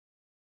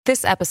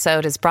This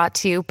episode is brought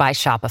to you by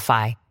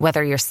Shopify.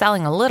 Whether you're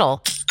selling a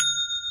little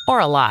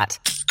or a lot,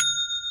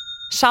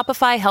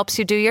 Shopify helps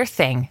you do your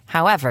thing,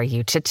 however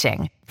you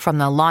cha-ching. From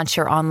the launch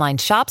your online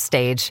shop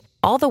stage,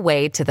 all the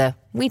way to the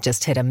we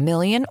just hit 1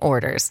 million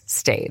orders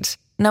stage.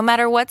 No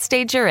matter what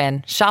stage you're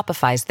in,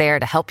 Shopify's there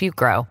to help you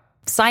grow.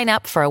 Sign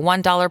up for a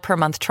 $1 per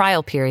month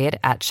trial period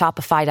at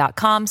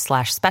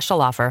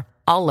shopify.com/special offer,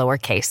 all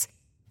lowercase.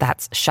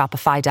 That's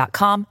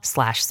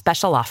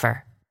shopify.com/special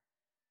offer.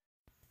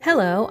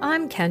 Hello,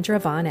 I'm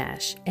Kendra Von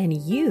Esch, and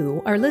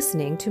you are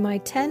listening to my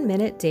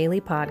 10-minute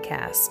daily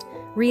podcast,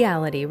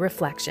 Reality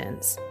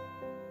Reflections.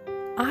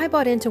 I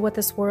bought into what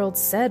this world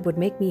said would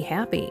make me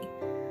happy.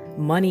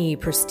 Money,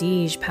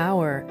 prestige,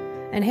 power.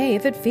 And hey,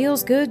 if it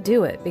feels good,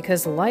 do it,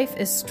 because life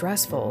is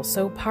stressful,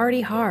 so party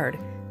hard.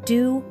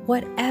 Do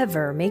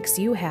whatever makes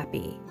you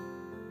happy.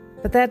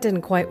 But that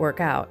didn't quite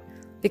work out,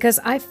 because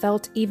I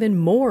felt even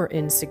more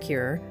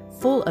insecure,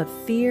 full of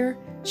fear,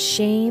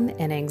 shame,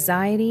 and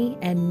anxiety,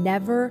 and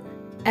never,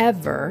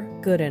 ever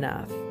good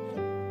enough.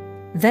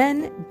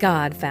 Then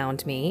God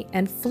found me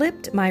and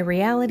flipped my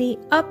reality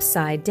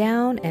upside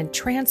down and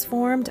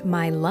transformed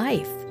my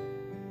life.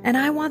 And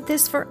I want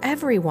this for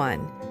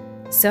everyone.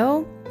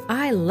 So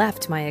I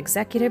left my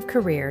executive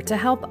career to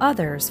help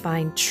others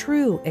find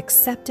true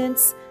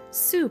acceptance,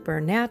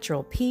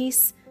 supernatural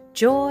peace,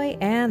 joy,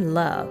 and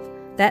love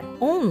that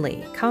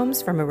only comes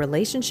from a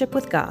relationship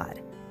with God.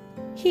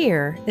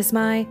 Here is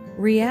my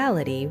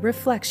reality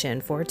reflection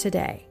for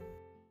today.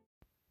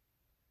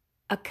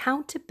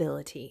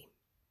 Accountability.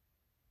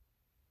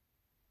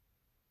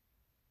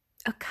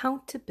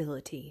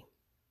 Accountability.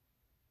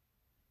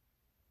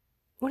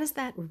 What does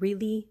that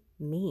really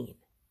mean?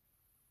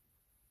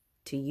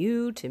 To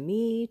you, to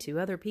me, to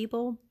other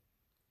people?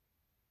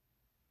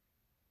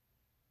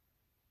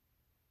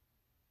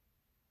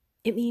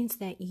 It means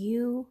that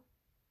you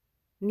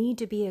need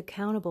to be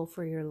accountable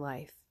for your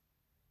life.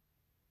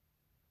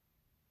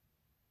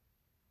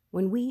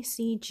 When we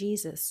see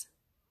Jesus,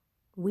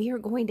 we are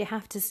going to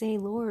have to say,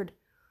 Lord,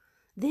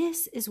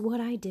 this is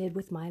what I did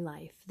with my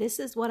life. This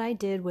is what I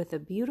did with the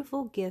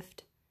beautiful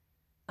gift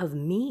of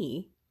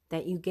me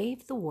that you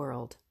gave the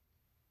world.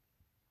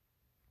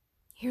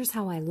 Here's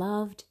how I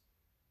loved.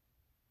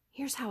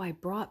 Here's how I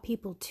brought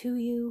people to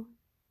you.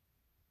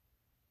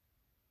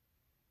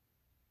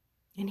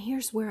 And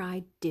here's where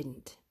I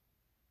didn't.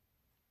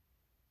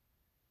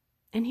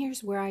 And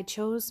here's where I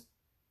chose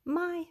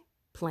my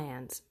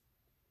plans.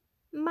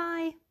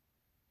 My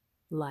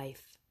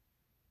life.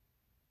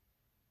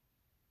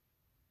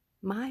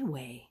 My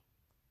way.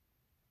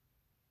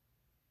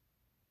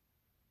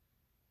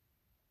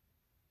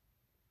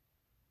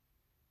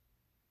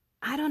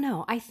 I don't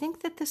know. I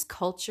think that this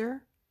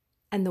culture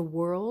and the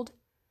world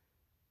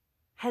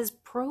has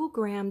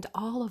programmed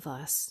all of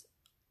us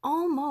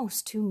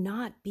almost to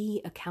not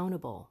be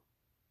accountable.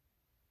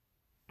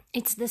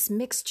 It's this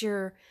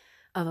mixture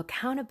of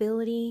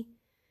accountability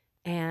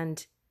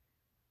and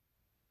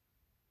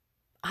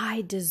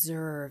I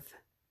deserve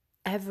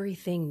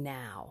everything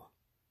now.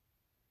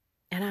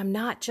 And I'm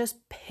not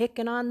just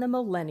picking on the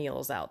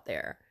millennials out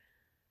there.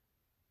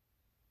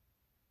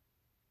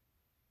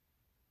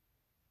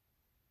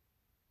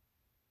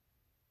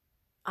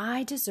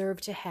 I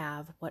deserve to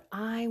have what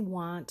I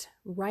want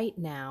right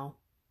now.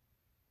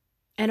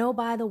 And oh,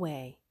 by the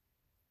way,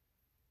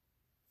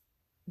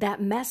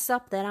 that mess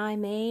up that I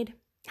made,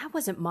 that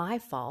wasn't my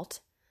fault.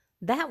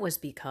 That was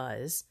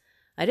because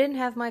I didn't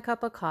have my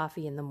cup of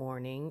coffee in the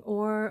morning,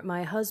 or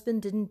my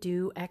husband didn't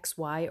do X,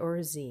 Y,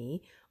 or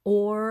Z,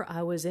 or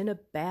I was in a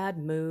bad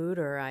mood,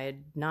 or I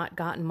had not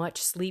gotten much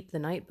sleep the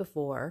night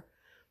before,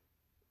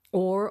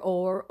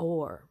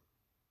 or.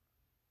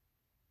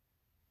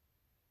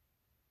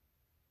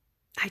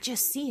 I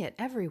just see it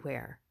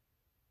everywhere.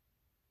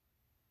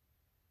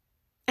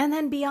 And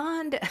then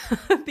beyond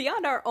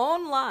our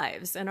own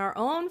lives and our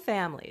own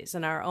families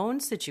and our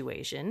own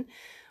situation,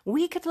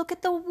 we could look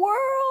at the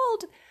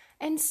world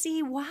and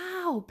see,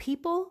 wow,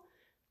 people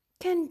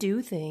can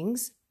do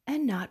things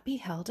and not be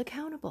held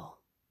accountable.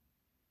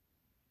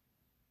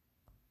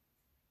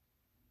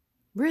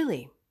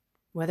 Really,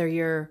 whether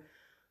you're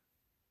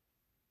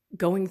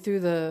going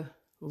through the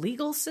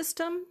legal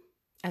system,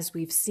 as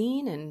we've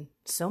seen in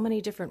so many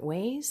different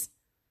ways,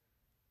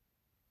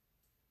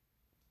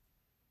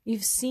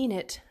 you've seen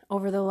it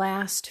over the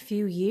last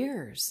few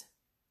years.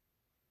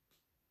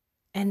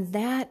 And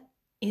that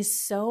is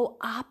so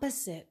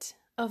opposite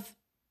of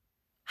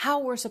how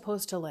we're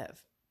supposed to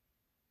live.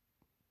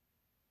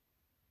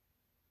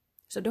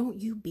 So don't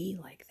you be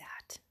like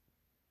that.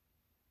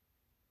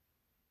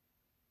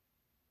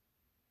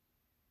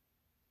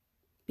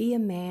 Be a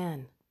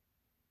man.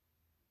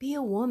 Be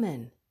a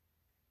woman.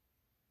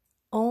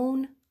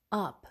 Own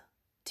up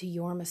to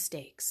your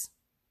mistakes.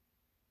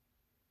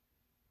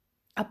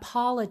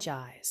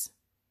 Apologize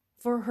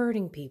for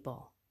hurting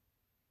people.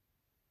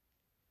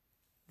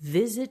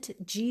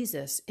 Visit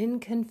Jesus in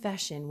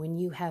confession when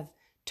you have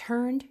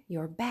turned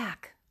your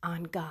back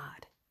on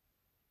God.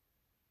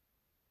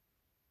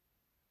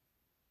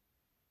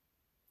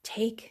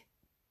 Take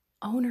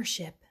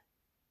ownership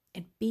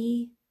and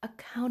be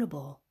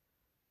accountable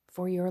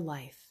for your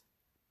life.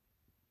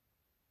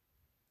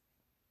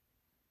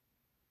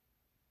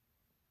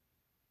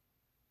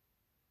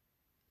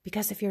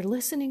 Because if you're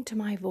listening to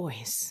my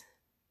voice,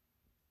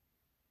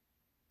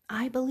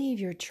 I believe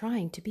you're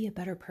trying to be a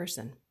better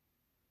person.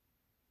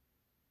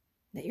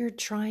 That you're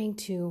trying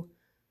to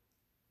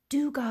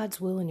do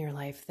God's will in your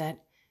life,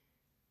 that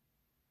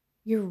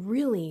you're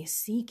really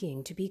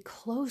seeking to be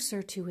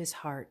closer to his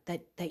heart,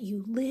 that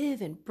you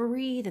live and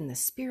breathe in the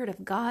Spirit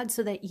of God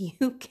so that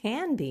you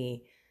can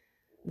be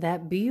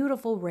that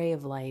beautiful ray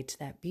of light,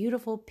 that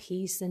beautiful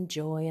peace and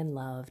joy and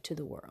love to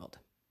the world.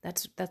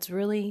 That's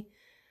really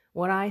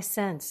what I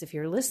sense. If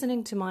you're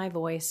listening to my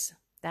voice,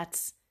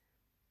 that's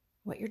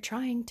what you're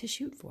trying to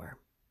shoot for.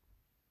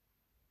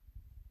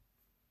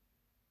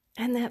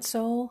 And that's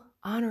so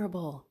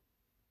honorable,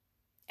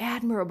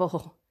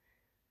 admirable.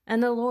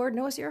 And the Lord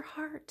knows your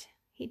heart.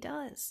 He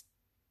does.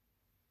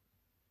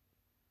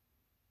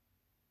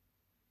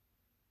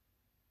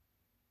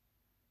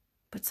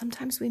 But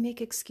sometimes we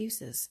make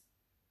excuses.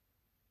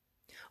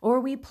 Or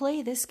we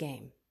play this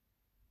game.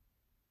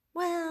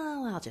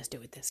 Well, I'll just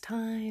do it this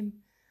time.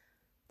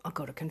 I'll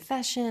go to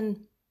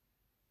confession.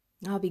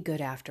 I'll be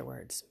good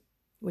afterwards,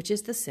 which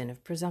is the sin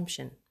of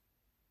presumption.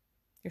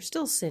 You're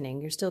still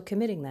sinning. You're still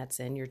committing that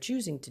sin. You're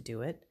choosing to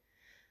do it.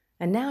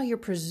 And now you're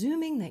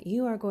presuming that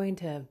you are going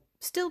to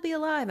still be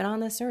alive and on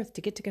this earth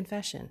to get to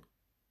confession.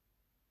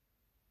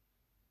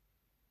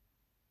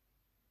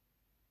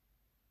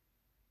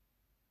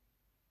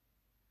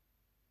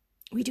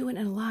 We do it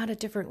in a lot of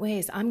different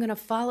ways. I'm going to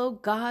follow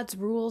God's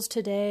rules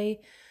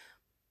today,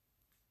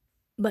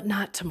 but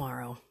not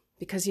tomorrow.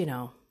 Because,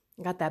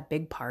 I got that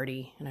big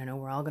party and I know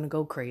we're all going to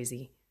go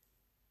crazy.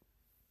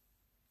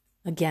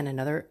 Again,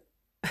 another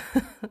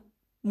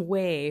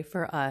way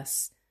for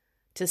us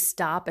to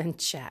stop and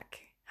check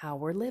how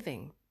we're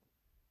living.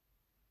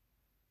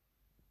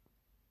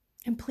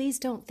 And please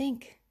don't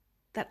think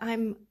that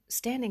I'm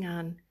standing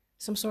on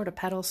some sort of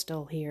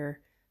pedestal here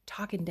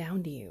talking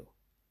down to you.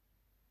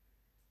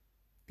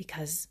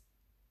 Because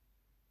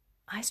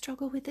I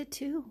struggle with it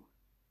too.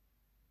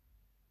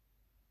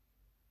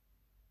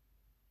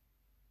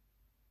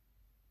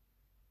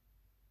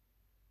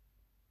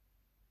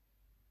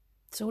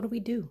 So what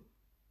do?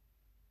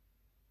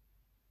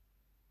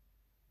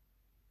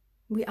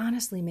 We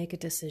honestly make a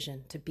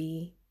decision to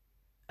be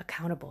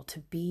accountable, to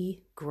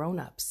be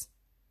grown-ups,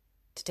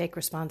 to take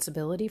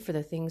responsibility for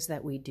the things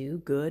that we do,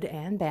 good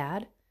and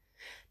bad,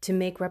 to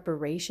make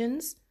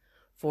reparations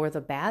for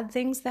the bad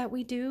things that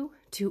we do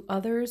to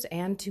others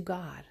and to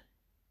God.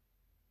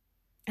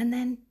 And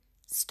then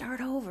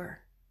start over.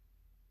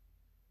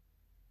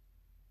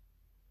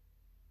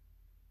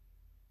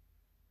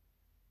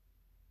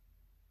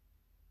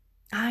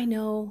 I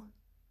know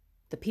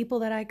the people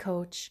that I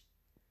coach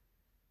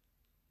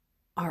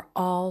are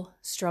all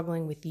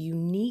struggling with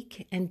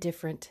unique and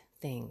different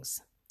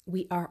things.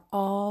 We are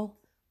all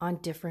on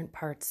different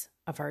parts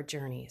of our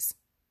journeys.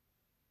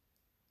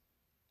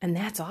 And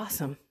that's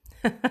awesome.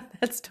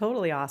 That's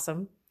totally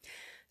awesome.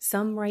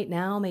 Some right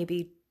now may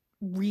be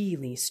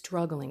really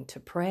struggling to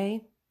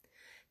pray.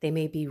 They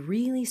may be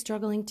really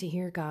struggling to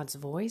hear God's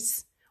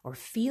voice or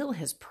feel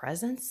his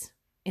presence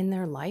in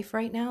their life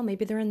right now.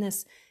 Maybe they're in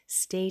this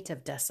state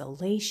of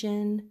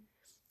desolation,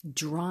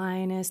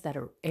 dryness, that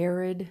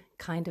arid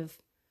kind of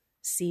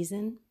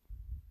season.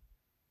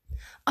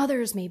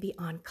 Others may be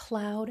on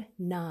cloud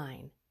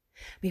 9.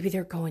 Maybe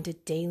they're going to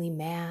daily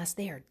mass.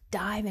 They are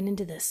diving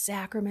into the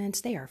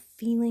sacraments. They are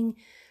feeling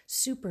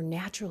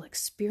supernatural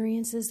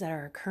experiences that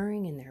are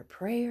occurring in their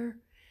prayer.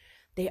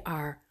 They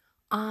are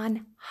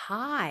on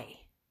high.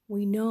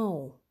 We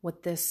know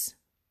what this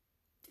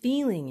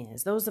feeling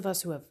is. Those of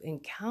us who have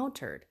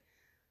encountered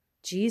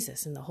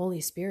Jesus and the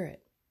Holy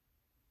Spirit.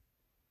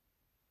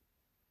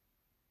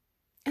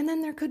 And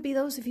then there could be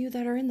those of you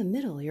that are in the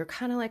middle. You're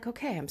kind of like,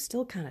 okay, I'm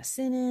still kind of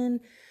sinning.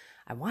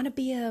 I want to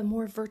be a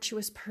more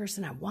virtuous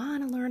person. I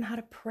want to learn how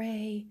to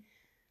pray.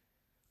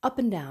 Up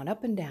and down,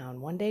 up and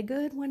down. One day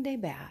good, one day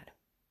bad.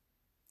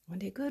 One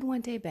day good,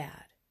 one day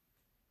bad.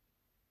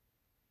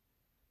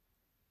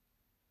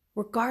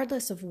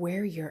 Regardless of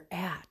where you're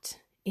at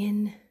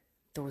in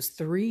those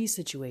 3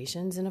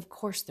 situations, and of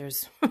course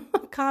there's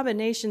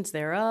combinations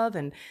thereof,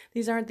 and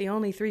these aren't the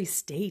only 3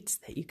 states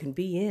that you can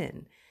be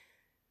in.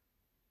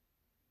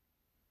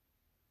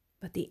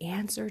 But the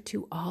answer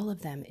to all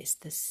of them is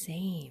the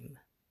same.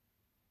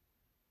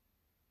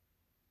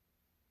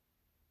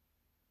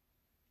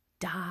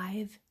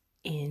 Dive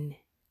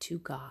into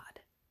God.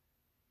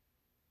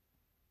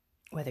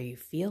 Whether you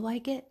feel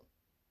like it,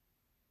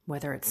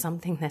 whether it's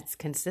something that's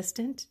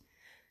consistent,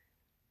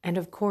 and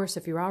of course,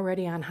 if you're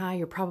already on high,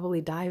 you're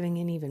probably diving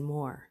in even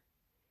more.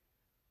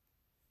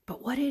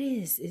 But what it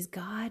is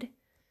God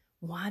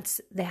wants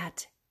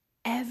that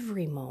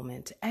every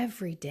moment,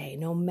 every day,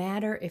 no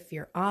matter if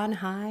you're on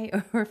high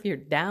or if you're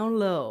down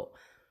low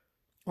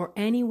or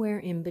anywhere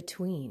in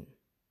between.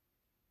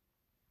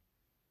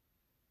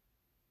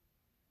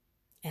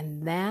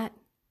 And that,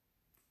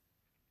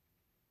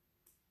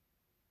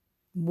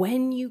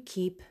 when you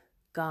keep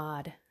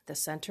God the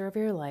center of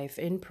your life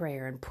in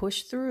prayer and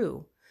push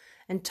through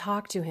and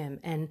talk to him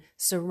and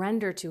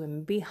surrender to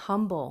him, be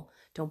humble,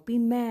 don't be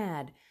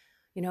mad,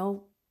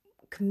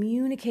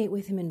 communicate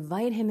with him,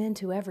 invite him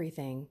into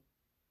everything,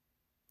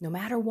 no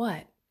matter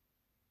what,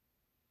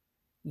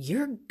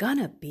 you're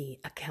gonna be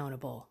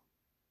accountable.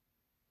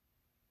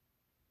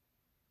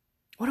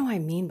 What do I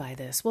mean by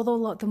this?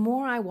 Well, the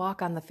more I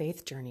walk on the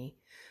faith journey,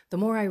 the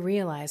more I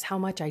realize how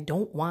much I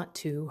don't want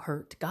to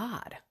hurt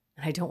God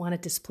and I don't want to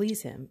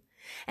displease him.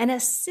 And a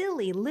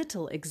silly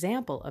little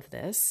example of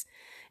this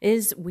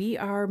is we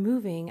are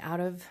moving out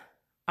of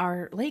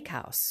our lake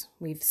house.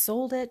 We've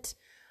sold it,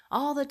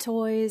 all the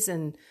toys,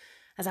 and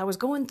as I was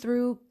going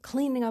through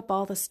cleaning up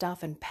all the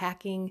stuff and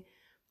packing,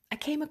 I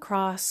came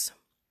across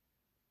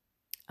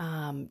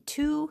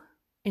 2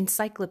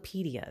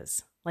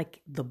 encyclopedias,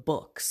 like the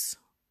books.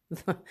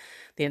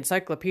 The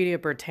Encyclopedia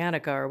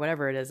Britannica or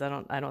whatever it is.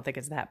 I don't think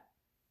it's that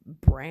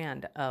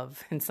brand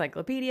of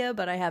encyclopedia,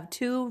 but I have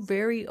 2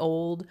 very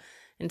old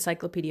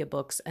encyclopedia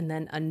books and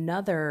then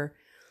another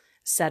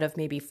set of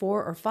maybe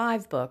 4 or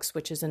 5 books,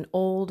 which is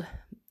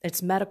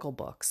it's medical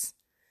books.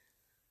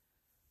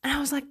 And I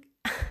was like,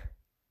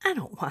 I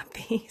don't want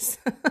these.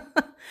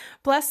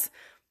 Bless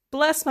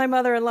my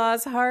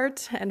mother-in-law's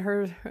heart and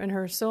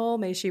her soul.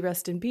 May she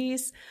rest in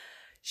peace.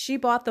 She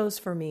bought those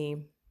for me.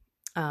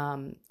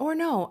 Or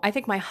no, I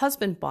think my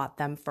husband bought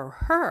them for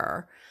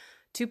her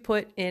to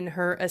put in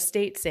her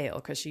estate sale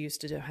because she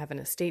used to have an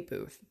estate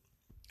booth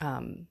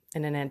in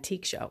an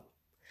antique show.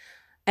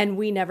 And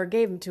we never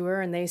gave them to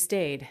her and they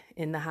stayed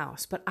in the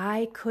house. But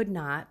I could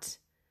not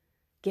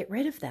get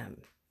rid of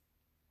them.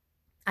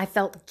 I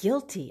felt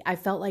guilty. I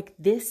felt like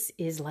this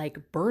is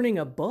like burning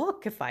a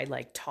book if I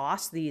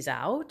toss these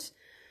out.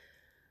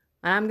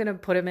 I'm going to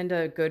put them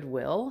into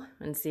Goodwill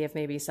and see if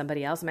maybe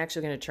somebody else, I'm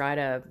actually going to try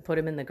to put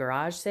them in the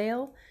garage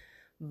sale,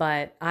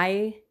 but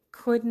I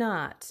could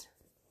not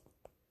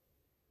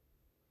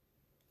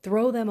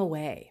throw them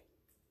away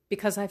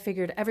because I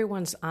figured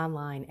everyone's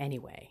online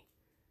anyway.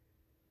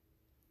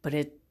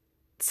 But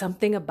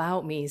something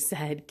about me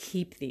said,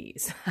 keep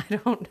these. I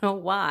don't know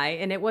why.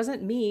 And it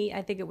wasn't me.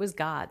 I think it was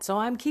God. So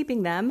I'm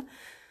keeping them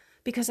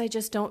because I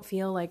just don't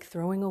feel like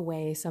throwing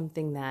away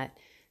something that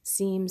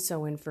seems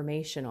so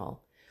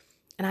informational.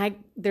 And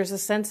there's a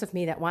sense of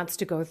me that wants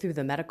to go through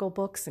the medical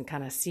books and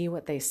kind of see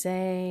what they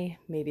say.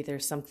 Maybe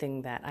there's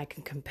something that I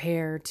can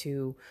compare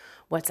to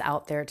what's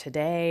out there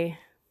today.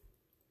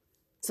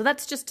 So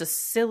that's just a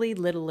silly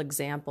little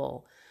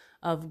example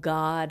of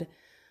God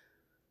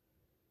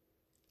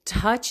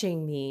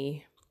touching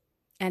me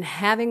and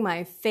having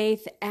my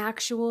faith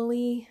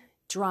actually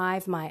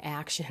drive my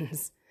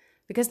actions.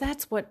 Because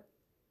that's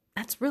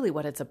really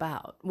what it's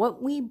about. What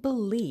we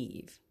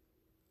believe.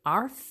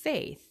 Our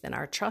faith and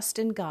our trust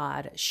in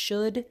God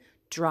should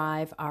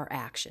drive our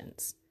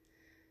actions.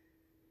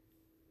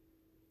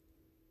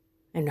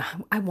 And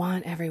I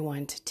want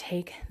everyone to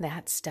take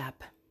that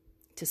step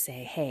to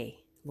say,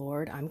 hey,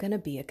 Lord, I'm going to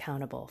be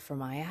accountable for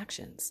my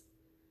actions.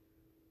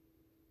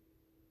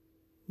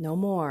 No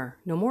more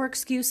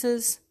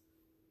excuses.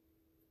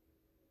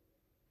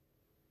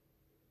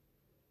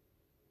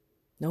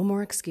 No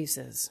more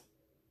excuses.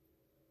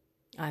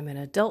 I'm an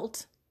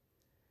adult,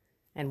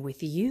 and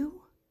with you,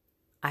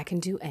 I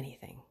can do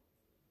anything.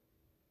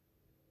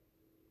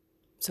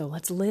 So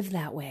let's live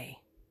that way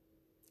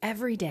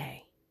every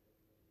day.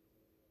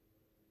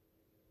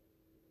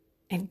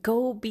 And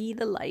go be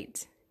the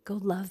light. Go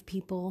love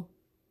people.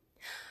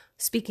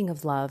 Speaking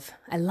of love,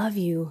 I love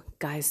you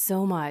guys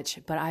so much,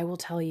 but I will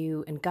tell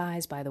you, and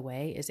guys, by the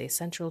way, is a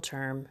central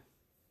term,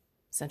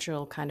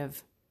 central kind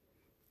of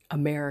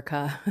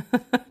America,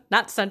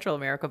 not Central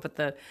America, but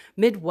the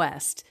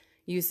Midwest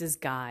uses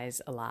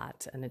guys a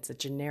lot, and it's a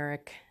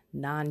generic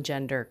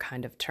non-gender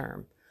kind of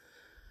term.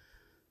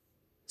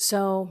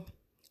 So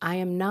I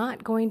am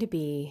not going to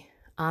be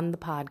on the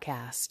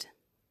podcast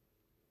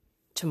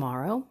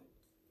tomorrow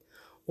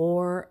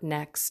or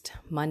next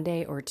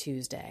Monday or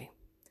Tuesday.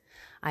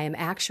 I am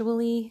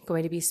actually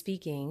going to be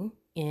speaking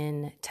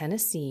in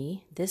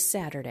Tennessee this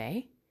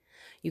Saturday.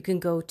 You can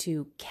go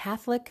to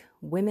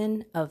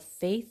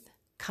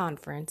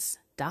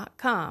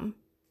CatholicWomenOfFaithConference.com,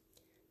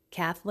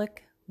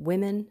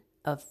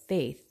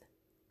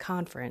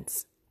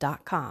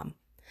 CatholicWomenOfFaithConference.com,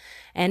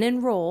 and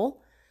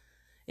enroll.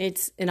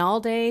 It's an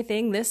all-day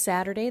thing this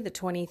Saturday, the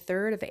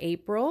 23rd of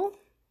April.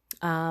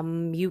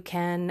 You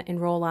can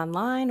enroll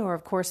online, or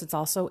of course it's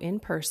also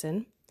in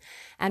person.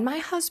 And my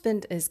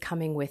husband is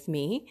coming with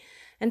me,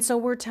 and so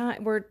we're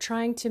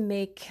trying to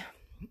make,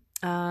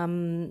 I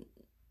don't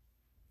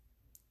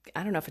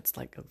know if it's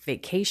like a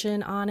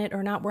vacation on it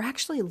or not. We're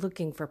actually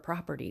looking for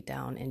property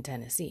down in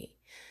Tennessee.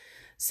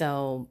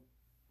 So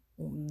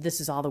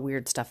this is all the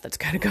weird stuff that's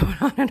kind of going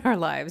on in our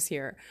lives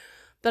here.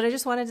 But I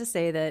just wanted to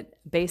say that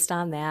based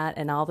on that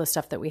and all the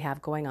stuff that we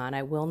have going on,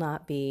 I will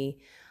not be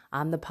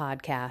on the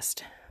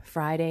podcast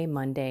Friday,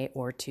 Monday,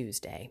 or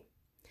Tuesday.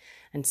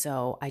 And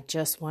so I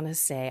just want to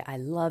say I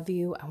love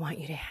you. I want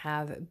you to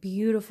have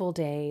beautiful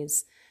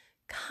days,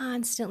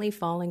 constantly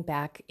falling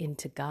back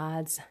into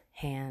God's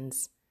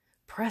hands,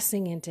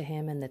 pressing into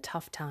Him in the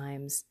tough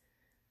times,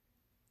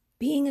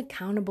 being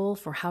accountable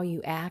for how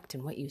you act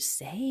and what you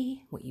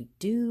say, what you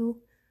do,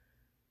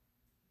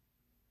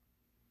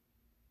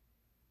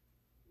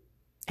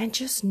 and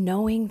just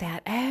knowing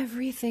that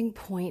everything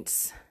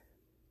points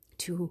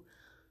to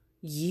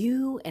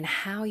you and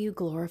how you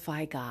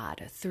glorify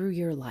God through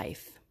your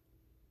life.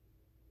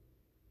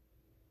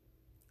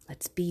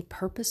 Let's be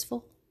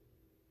purposeful.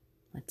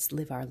 Let's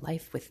live our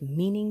life with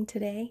meaning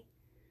today.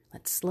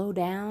 Let's slow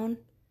down.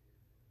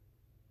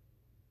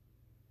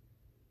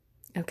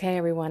 Okay,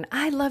 everyone,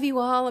 I love you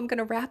all. I'm going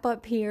to wrap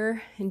up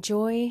here.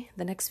 Enjoy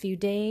the next few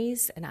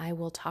days, and I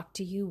will talk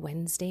to you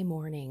Wednesday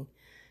morning.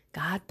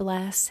 God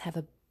bless. Have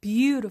a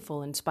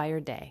beautiful,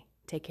 inspired day.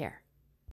 Take care.